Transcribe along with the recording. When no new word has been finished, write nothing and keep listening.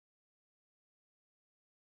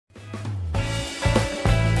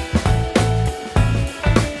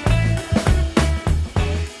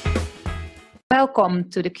Welcome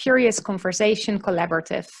to the Curious Conversation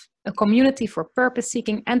Collaborative, a community for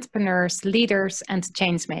purpose-seeking entrepreneurs, leaders, and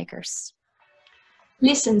changemakers.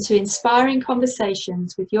 Listen to inspiring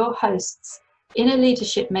conversations with your hosts, inner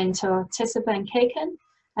leadership mentor Tessa Van Keken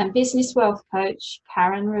and business wealth coach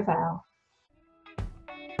Karen Ravel.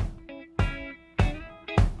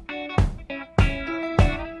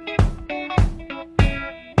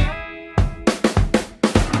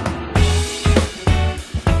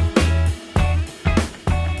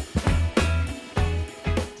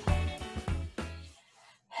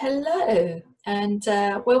 Hello and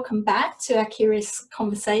welcome back to our Curious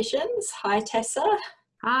Conversations. Hi Tessa.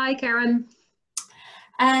 Hi Karen.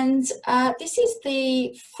 And this is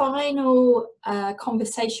the final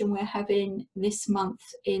conversation we're having this month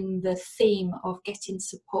in the theme of getting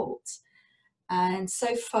support. And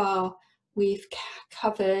so far we've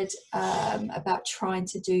covered about trying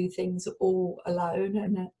to do things all alone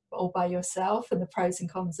and all by yourself and the pros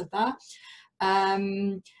and cons of that.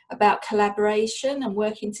 About collaboration and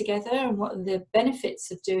working together and what are the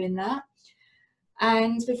benefits of doing that.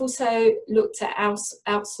 And we've also looked at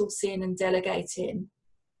outsourcing and delegating.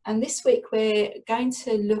 And this week we're going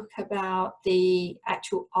to look about the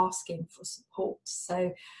actual asking for support.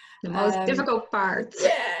 So the most difficult part.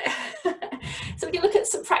 Yeah. So we can look at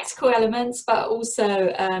some practical elements, but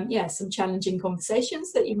also some challenging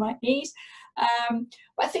conversations that you might need.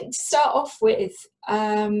 But I think to start off with,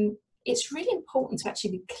 it's really important to actually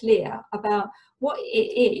be clear about what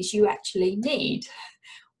it is you actually need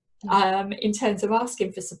in terms of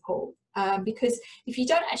asking for support. Because if you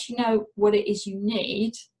don't actually know what it is you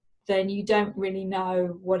need, then you don't really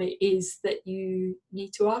know what it is that you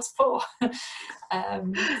need to ask for.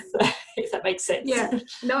 So, if that makes sense. Yeah,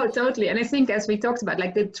 no, totally. And I think as we talked about,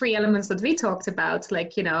 like the three elements that we talked about,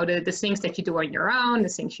 like, you know, the things that you do on your own, the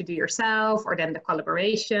things you do yourself, or then the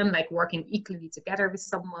collaboration, like working equally together with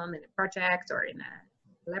someone in a project or in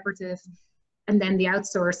a collaborative, and then the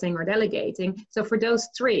outsourcing or delegating. So for those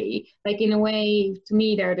three, like in a way, to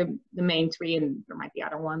me, they're the main three, and there might be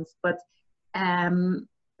other ones, but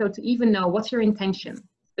so to even know what's your intention.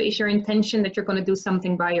 So is your intention that you're going to do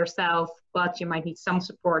something by yourself, but you might need some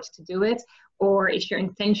support to do it? Or is your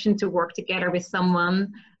intention to work together with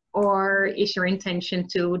someone? Or is your intention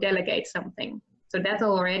to delegate something? So that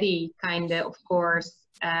already kind of course,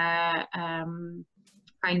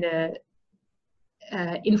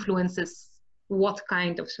 influences what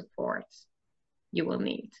kind of support you will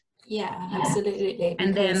need. Yeah, absolutely.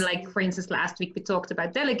 And then, like, for instance, last week we talked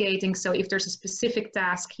about delegating. So if there's a specific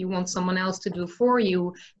task you want someone else to do for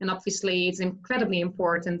you, then obviously it's incredibly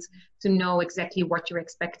important to know exactly what you're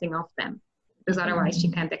expecting of them, because otherwise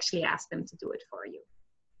you can't actually ask them to do it for you.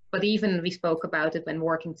 But even we spoke about it when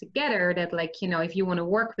working together, that, like, you know, if you want to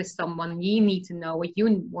work with someone, you need to know what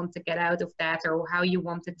you want to get out of that, or how you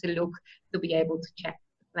want it to look, to be able to check,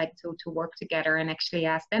 like to work together, and actually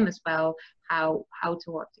ask them as well how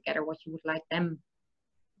to work together, what you would like them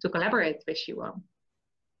to collaborate with you on.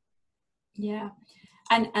 Yeah,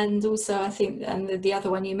 and also I think, and the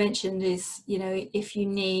other one you mentioned is, you know, if you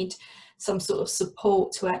need some sort of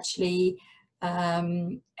support to actually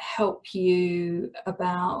help you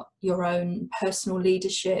about your own personal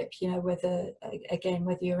leadership, you know, whether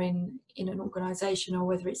you're in an organization or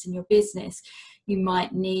whether it's in your business, you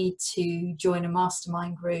might need to join a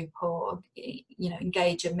mastermind group or, you know,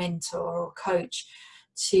 engage a mentor or coach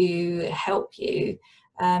to help you,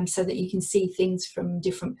 so that you can see things from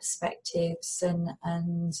different perspectives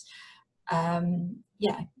and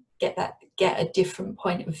get a different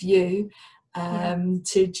point of view.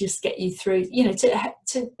 To just get you through, you know,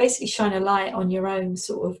 to basically shine a light on your own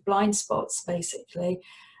sort of blind spots, basically.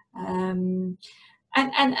 And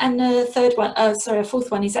the third one, a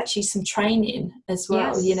fourth one is actually some training as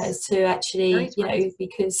well. Yes. You know, to actually, you know,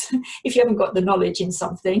 because if you haven't got the knowledge in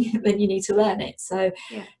something, then you need to learn it. So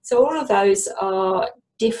all of those are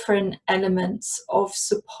different elements of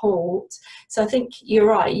support. So I think you're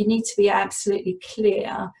right. You need to be absolutely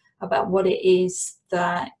clear about what it is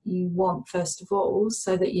that you want, first of all,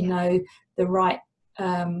 so that you know the right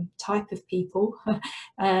type of people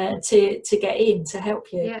to get in to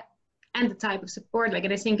help you. Yeah, and the type of support. Like,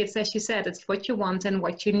 and I think it's, as you said, it's what you want and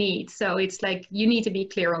what you need. So it's like you need to be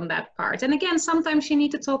clear on that part. And again, sometimes you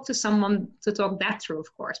need to talk to someone to talk that through,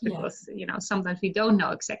 of course, because you know, sometimes we don't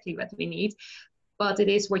know exactly what we need, but it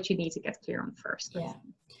is what you need to get clear on first. Yeah.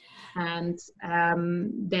 And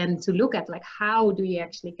then to look at, like, how do you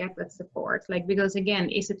actually get that support? Like, because again,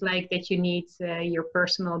 is it like that you need your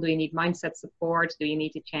personal, do you need mindset support? Do you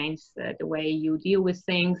need to change the way you deal with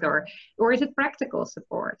things? Or is it practical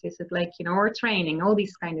support? Is it like, you know, or training, all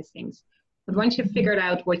these kind of things? But once you've figured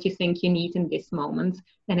out what you think you need in this moment,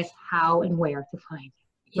 then it's how and where to find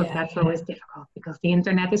it. But that's always difficult because the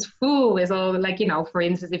internet is full with all, like, you know, for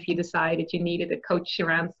instance, if you decided you needed a coach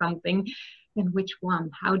around something, then which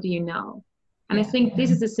one? How do you know? And I think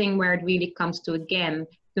this is the thing where it really comes to, again,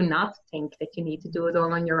 do not think that you need to do it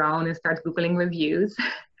all on your own and start Googling reviews,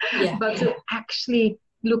 but to actually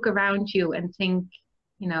look around you and think,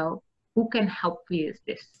 you know, who can help you with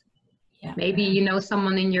this? Maybe you know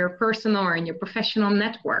someone in your personal or in your professional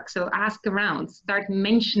network. So ask around, start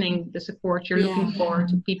mentioning the support you're looking for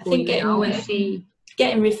to people you know and see.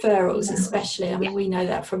 Getting referrals, especially, I mean, we know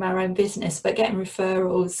that from our own business, but getting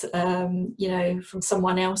referrals, you know, from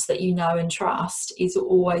someone else that you know and trust is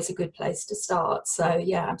always a good place to start. So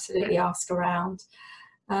yeah, absolutely ask around.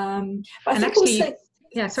 But I think actually,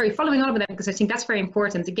 also, following on with that, because I think that's very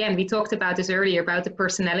important. Again, we talked about this earlier about the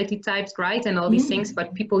personality types, right? And all these things,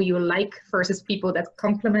 but people you like versus people that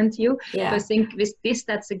complement you. So I think with this,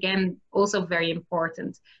 that's again also very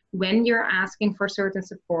important. When you're asking for certain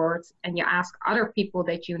support and you ask other people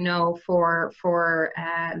that you know for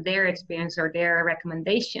their experience or their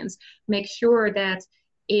recommendations, make sure that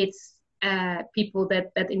it's people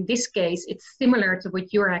that in this case it's similar to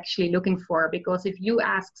what you're actually looking for. Because if you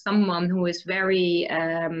ask someone who is very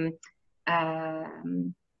I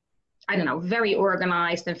don't know, very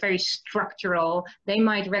organized and very structural, they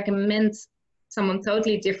might recommend someone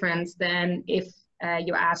totally different than if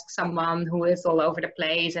you ask someone who is all over the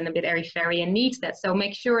place and a bit airy-fairy and needs that. So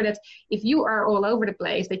make sure that if you are all over the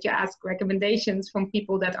place, that you ask recommendations from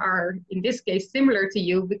people that are, in this case, similar to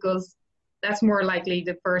you, because that's more likely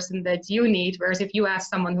the person that you need. Whereas if you ask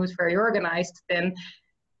someone who's very organized, then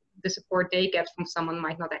the support they get from someone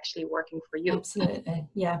might not actually working for you. Absolutely,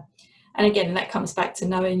 yeah. And again, that comes back to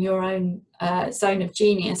knowing your own zone of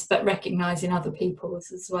genius, but recognizing other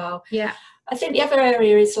people's as well. Yeah. I think the other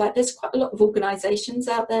area is, like, there's quite a lot of organisations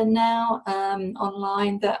out there now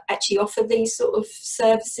online that actually offer these sort of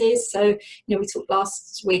services. So, you know, we talked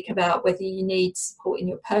last week about whether you need support in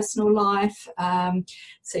your personal life.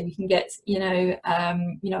 So you can get, you know,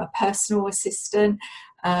 a personal assistant.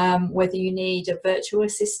 Whether you need a virtual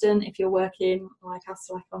assistant if you're working like us,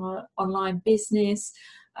 like on an online business.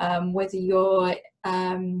 Whether you're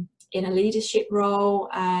in a leadership role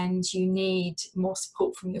and you need more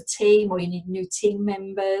support from your team, or you need new team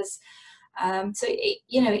members. So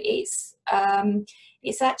it's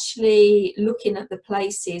actually looking at the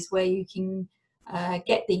places where you can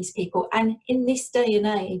get these people. And in this day and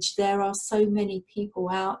age, there are so many people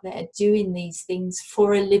out there doing these things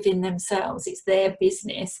for a living themselves. It's their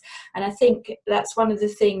business. And I think that's one of the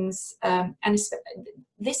things, and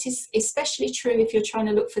this is especially true if you're trying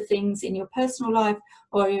to look for things in your personal life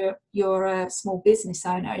or you're a small business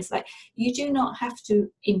owner. It's like, you do not have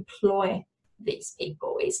to employ these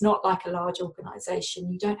people. It's not like a large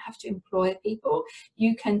organization. You don't have to employ people.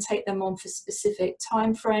 You can take them on for specific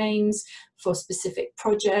time frames, for specific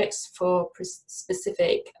projects, for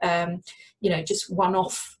specific just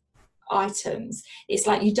one-off items. It's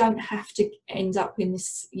like, you don't have to end up in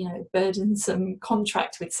this, you know, burdensome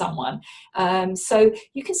contract with someone. So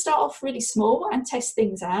you can start off really small and test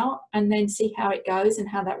things out, and then see how it goes and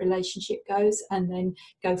how that relationship goes, and then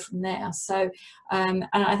go from there. So and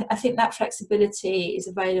I think that flexibility is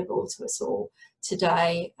available to us all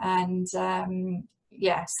today. And so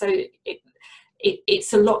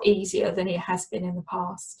it's a lot easier than it has been in the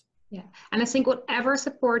past. Yeah, and I think whatever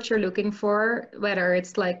support you're looking for, whether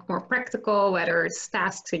it's like more practical, whether it's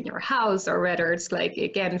tasks in your house, or whether it's like,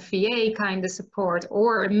 again, VA kind of support,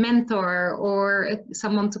 or a mentor, or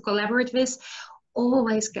someone to collaborate with,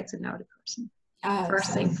 always get to know the person.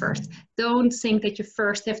 First thing first. Don't think that you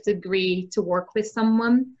first have to agree to work with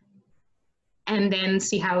someone and then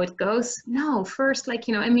see how it goes. No, first, like,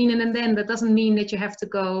 you know, I mean, and then that doesn't mean that you have to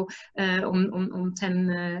go on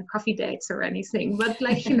 10 coffee dates or anything, but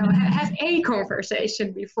like, you know, have a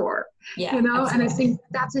conversation before, you know. Absolutely. And I think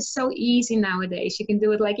that is so easy nowadays. You can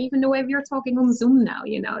do it, like, even the way we're talking on Zoom now,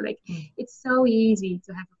 you know, like it's so easy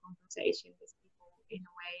to have a conversation with people in a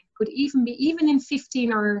way. It could even be, even in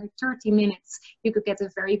 15 or 30 minutes, you could get a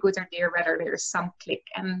very good idea whether there's some click.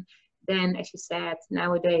 And then, as you said,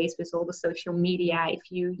 nowadays with all the social media, if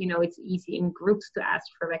you know, it's easy in groups to ask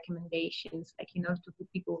for recommendations, like, you know, to who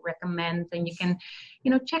people recommend, and you can, you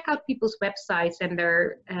know, check out people's websites and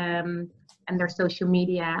their social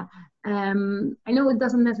media. I know it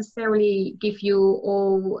doesn't necessarily give you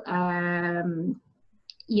all,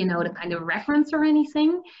 you know, the kind of reference or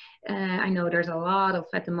anything. I know there's a lot of,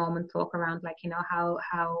 at the moment, talk around, like, you know,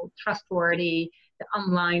 how trustworthy the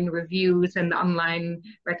online reviews and the online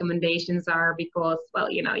recommendations are, because,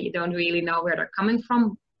 well, you know, you don't really know where they're coming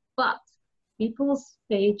from. But people's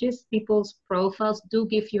pages, people's profiles do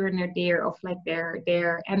give you an idea of like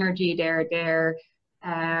their energy, their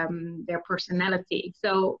personality.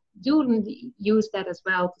 So do use that as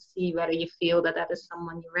well to see whether you feel that is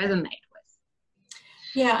someone you resonate with.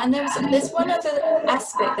 Yeah, and there's one other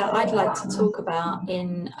aspect that I'd like to talk about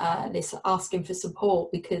in this asking for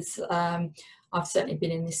support, because I've certainly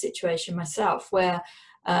been in this situation myself where,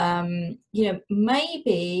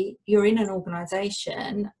 maybe you're in an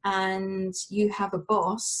organization and you have a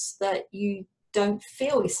boss that you don't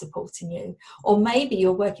feel is supporting you, or maybe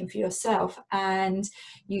you're working for yourself and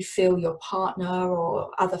you feel your partner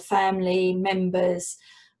or other family members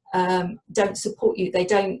don't support you. They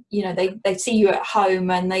don't, they see you at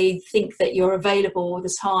home and they think that you're available all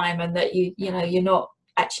the time and that you're not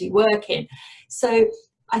actually working. So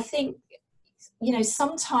I think,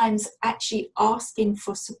 sometimes actually asking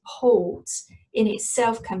for support in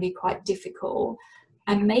itself can be quite difficult,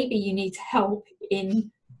 and maybe you need help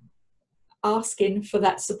in asking for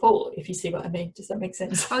that support, if you see what I mean. Does that make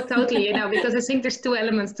sense? Oh, totally. Because I think there's two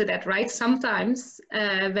elements to that, right? Sometimes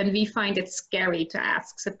when we find it scary to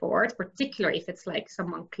ask support, particularly if it's like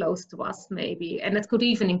someone close to us, maybe, and that could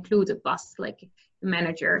even include a boss, like a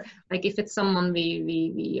manager, like if it's someone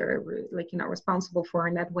we are like, responsible for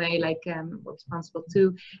in that way, like we're responsible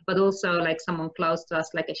to, but also like someone close to us,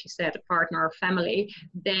 like as you said, a partner or family,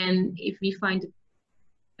 then if we find it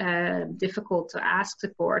difficult to ask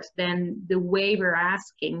support, then the way we're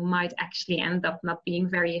asking might actually end up not being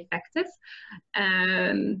very effective.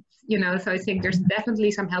 So I think there's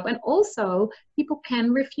definitely some help. And also people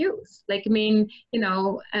can refuse. And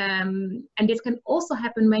this can also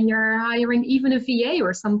happen when you're hiring even a VA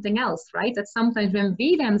or something else, right? That sometimes when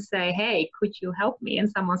we then say, hey, could you help me? And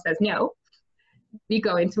someone says no, we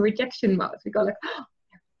go into rejection mode. We go like, oh,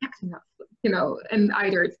 they're rejecting us. And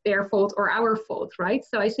either it's their fault or our fault, right?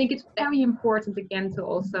 So I think it's very important, again, to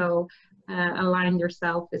also align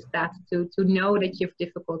yourself with that, to know that you have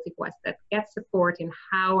difficulty with that, get support in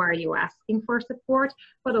how are you asking for support,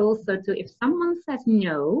 but also to, if someone says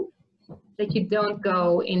no, that you don't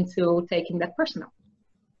go into taking that personal.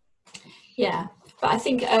 Yeah, but I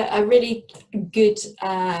think a really good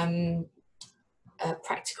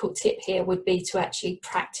practical tip here would be to actually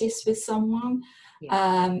practice with someone.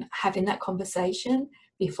 Having that conversation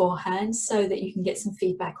beforehand so that you can get some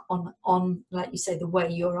feedback on like you say, the way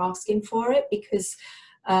you're asking for it, because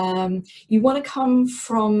you want to come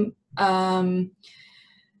from a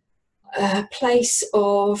place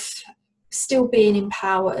of still being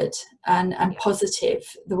empowered and positive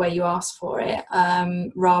the way you ask for it,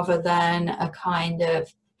 rather than a kind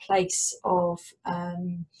of place of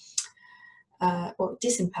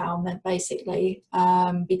disempowerment, basically,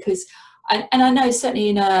 because and I know certainly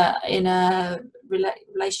in a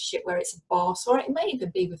relationship where it's a boss, or it may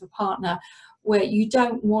even be with a partner, where you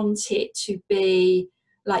don't want it to be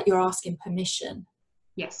like you're asking permission.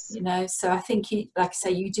 Yes. So I think like I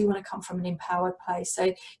say, you do want to come from an empowered place.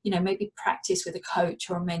 So, maybe practice with a coach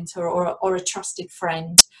or a mentor or a trusted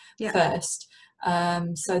friend first,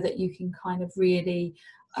 so that you can kind of really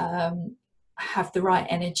have the right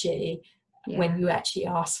energy when you actually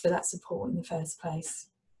ask for that support in the first place.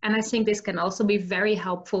 And I think this can also be very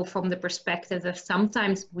helpful from the perspective of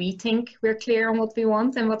sometimes we think we're clear on what we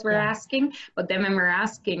want and what we're asking, but then when we're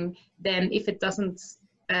asking, then if it doesn't,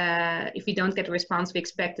 if we don't get the response we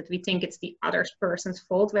expected, we think it's the other person's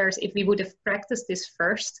fault. Whereas if we would have practiced this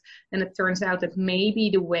first, then it turns out that maybe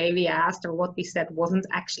the way we asked or what we said wasn't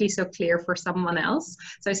actually so clear for someone else.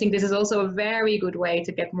 So I think this is also a very good way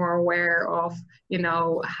to get more aware of,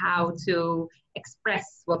 how to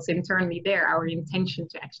express what's internally there, our intention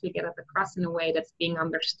to actually get it across in a way that's being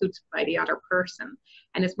understood by the other person.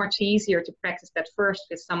 And it's much easier to practice that first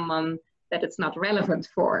with someone that it's not relevant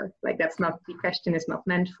for, like that's not, the question is not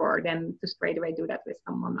meant for, than to straight away do that with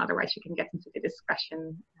someone. Otherwise you can get into the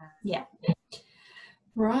discussion.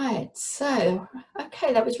 Right, so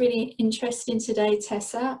okay, that was really interesting today,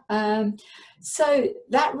 Tessa. So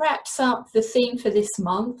that wraps up the theme for this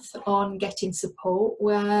month on getting support,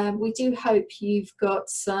 where we do hope you've got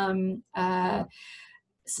some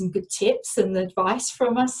good tips and advice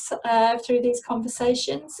from us through these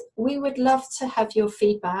conversations. We would love to have your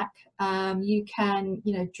feedback. You can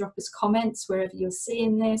drop us comments wherever you're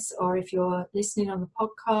seeing this, or if you're listening on the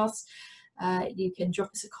podcast, you can drop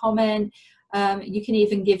us a comment. You can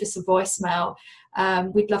even give us a voicemail.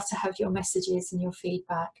 We'd love to have your messages and your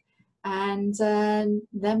feedback. And then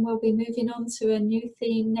we'll be moving on to a new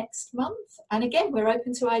theme next month. And again, we're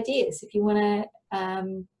open to ideas. If you want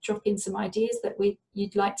to drop in some ideas that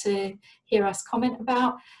you'd like to hear us comment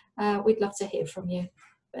about, we'd love to hear from you.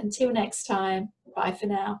 But until next time, bye for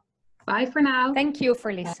now. Bye for now. Thank you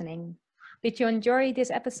for listening. Did you enjoy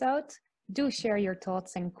this episode? Do share your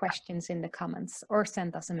thoughts and questions in the comments or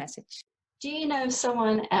send us a message. Do you know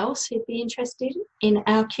someone else who'd be interested in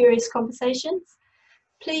our curious conversations?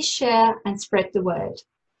 Please share and spread the word.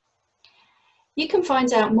 You can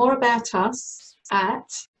find out more about us at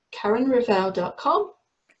KarenRavel.com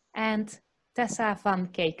and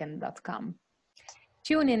TessaVanKeken.com.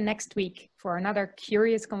 Tune in next week for another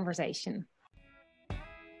curious conversation.